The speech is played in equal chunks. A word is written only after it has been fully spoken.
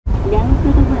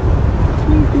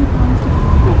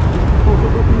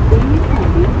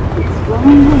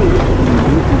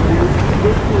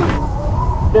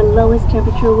lowest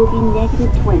temperature will be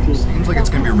 -20. Seems like it's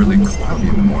gonna be really cloudy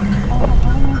in the morning.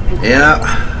 Yeah,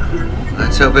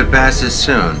 let's hope it passes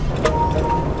soon.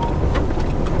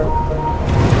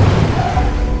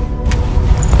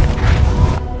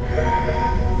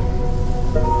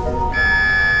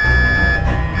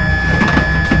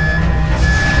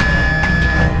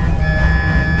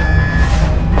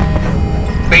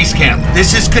 Base camp,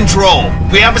 this is Control.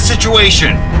 We have a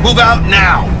situation. Move out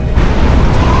now.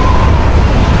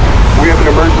 We have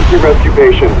an emergency rescue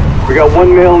patient. We got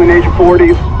one male in the age of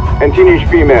 40s and teenage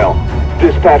female.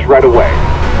 Dispatch right away.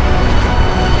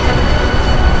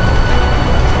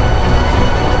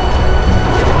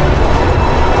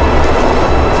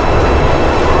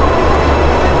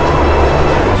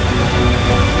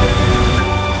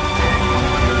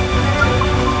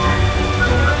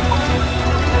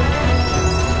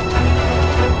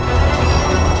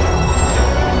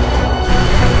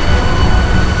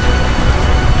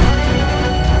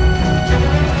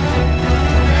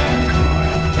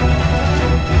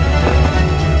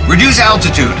 Reduce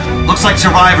altitude. Looks like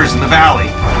survivors in the valley.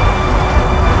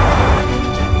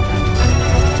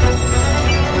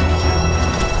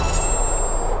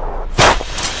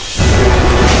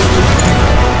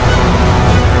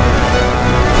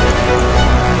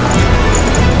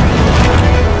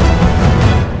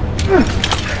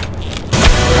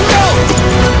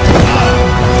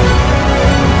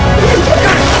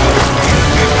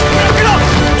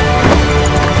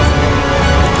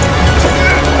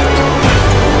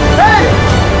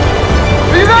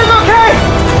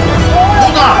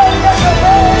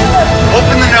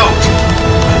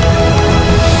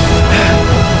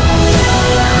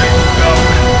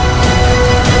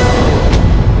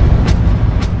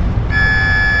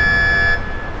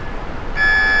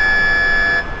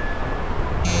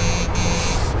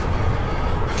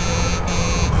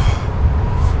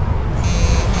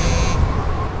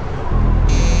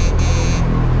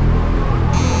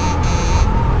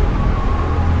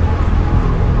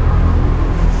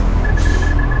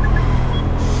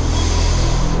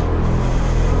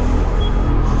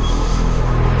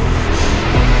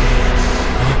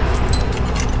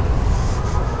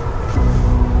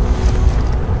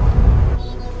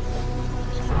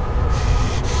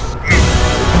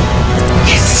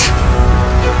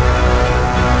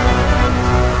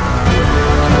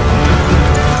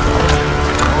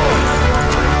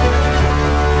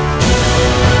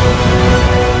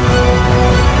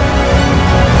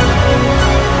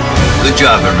 Good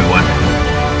job, everyone.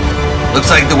 Looks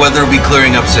like the weather will be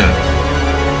clearing up soon.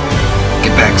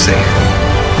 Get back safe.